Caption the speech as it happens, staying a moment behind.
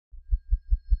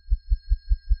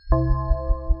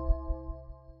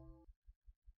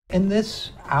In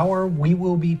this hour, we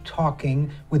will be talking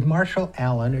with Marshall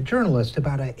Allen, a journalist,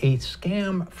 about a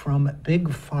scam from Big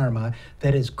Pharma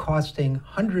that is costing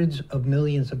hundreds of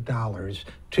millions of dollars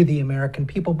to the American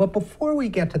people. But before we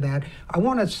get to that, I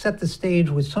want to set the stage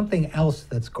with something else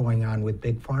that's going on with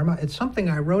Big Pharma. It's something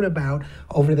I wrote about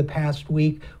over the past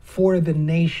week for The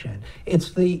Nation.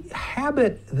 It's the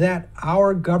habit that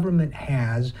our government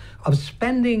has of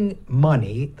spending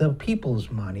money, the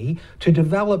people's money, to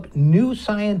develop new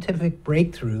scientific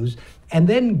breakthroughs and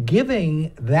then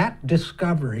giving that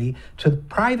discovery to the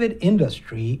private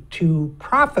industry to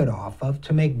profit off of,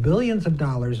 to make billions of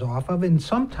dollars off of, and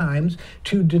sometimes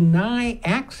to deny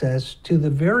access to the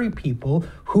very people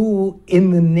who,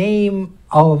 in the name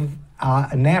of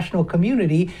a national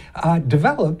community,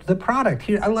 developed the product.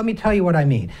 Here, let me tell you what I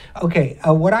mean. Okay,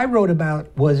 what I wrote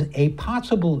about was a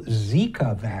possible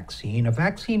Zika vaccine, a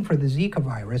vaccine for the Zika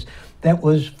virus that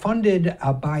was funded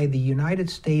by the United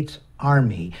States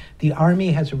Army. The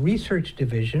Army has a research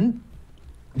division.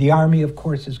 The Army, of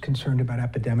course, is concerned about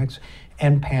epidemics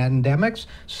and pandemics,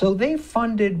 so they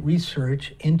funded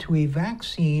research into a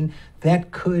vaccine that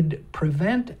could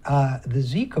prevent the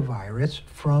Zika virus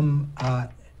from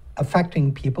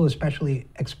affecting people, especially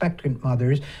expectant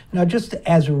mothers. Now, just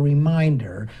as a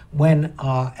reminder, when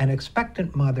an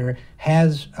expectant mother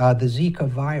has the Zika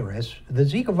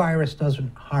virus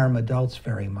doesn't harm adults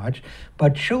very much,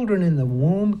 but children in the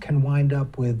womb can wind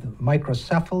up with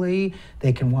microcephaly,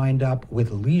 they can wind up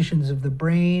with lesions of the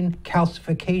brain,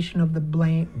 calcification of the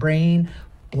brain,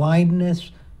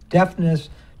 blindness, deafness.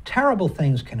 Terrible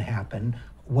things can happen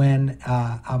when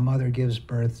a mother gives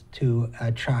birth to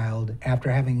a child after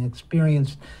having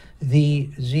experienced the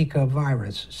Zika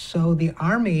virus. So the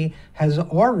Army has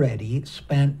already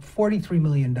spent $43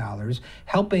 million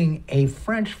helping a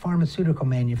French pharmaceutical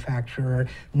manufacturer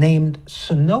named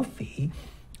Sanofi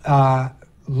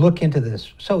look into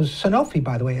this. So Sanofi,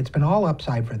 by the way, it's been all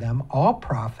upside for them, all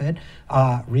profit,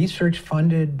 research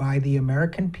funded by the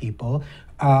American people.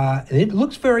 It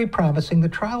looks very promising. The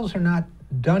trials are not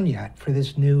done yet for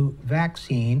this new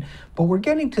vaccine, but we're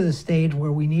getting to the stage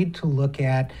where we need to look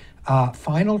at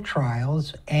final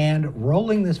trials and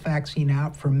rolling this vaccine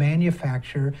out for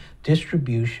manufacture,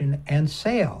 distribution, and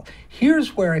sale.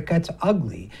 Here's where it gets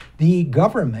ugly. The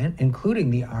government, including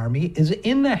the Army, is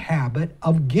in the habit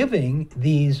of giving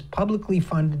these publicly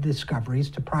funded discoveries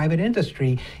to private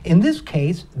industry. In this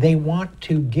case, they want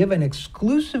to give an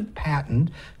exclusive patent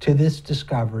to this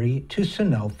discovery to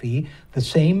Sanofi, the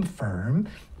same firm.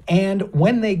 And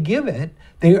when they give it,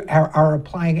 they are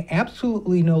applying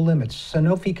absolutely no limits.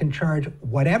 Sanofi can charge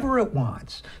whatever it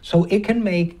wants, so it can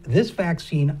make this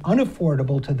vaccine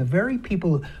unaffordable to the very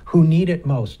people who need it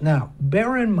most. Now,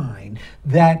 bear in mind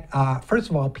that, first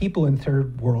of all, people in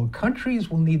third world countries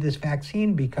will need this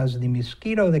vaccine because the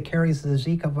mosquito that carries the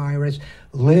Zika virus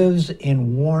lives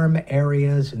in warm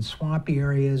areas, in swampy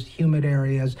areas, humid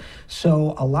areas.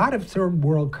 So a lot of third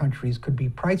world countries could be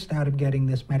priced out of getting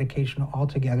this medication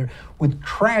altogether, with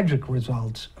tragic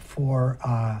results for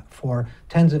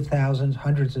tens of thousands,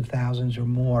 hundreds of thousands or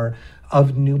more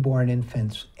of newborn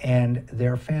infants and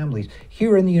their families.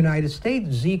 Here in the United States,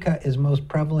 Zika is most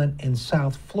prevalent in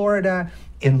South Florida,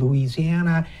 in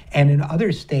Louisiana, and in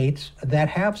other states that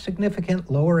have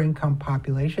significant lower income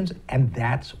populations, and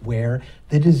that's where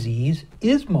the disease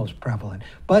is most prevalent.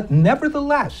 But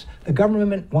nevertheless, the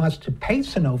government wants to pay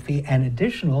Sanofi an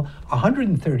additional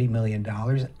 $130 million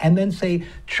and then say,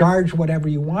 charge whatever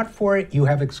you want for it, you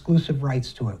have exclusive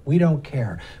rights to it. We don't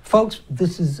care. Folks,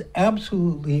 this is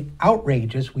absolutely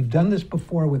outrageous. We've done this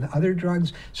before with other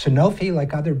drugs. Sanofi,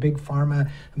 like other big pharma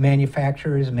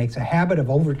manufacturers, makes a habit of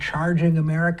overcharging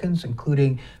Americans,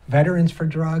 including veterans, for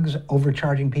drugs,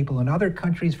 overcharging people in other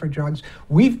countries for drugs.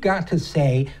 We've got to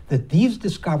say that these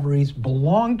discoveries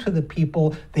belong to the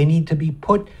people. They need to be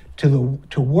put to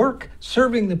work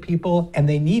serving the people, and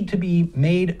they need to be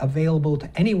made available to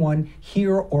anyone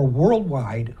here or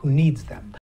worldwide who needs them.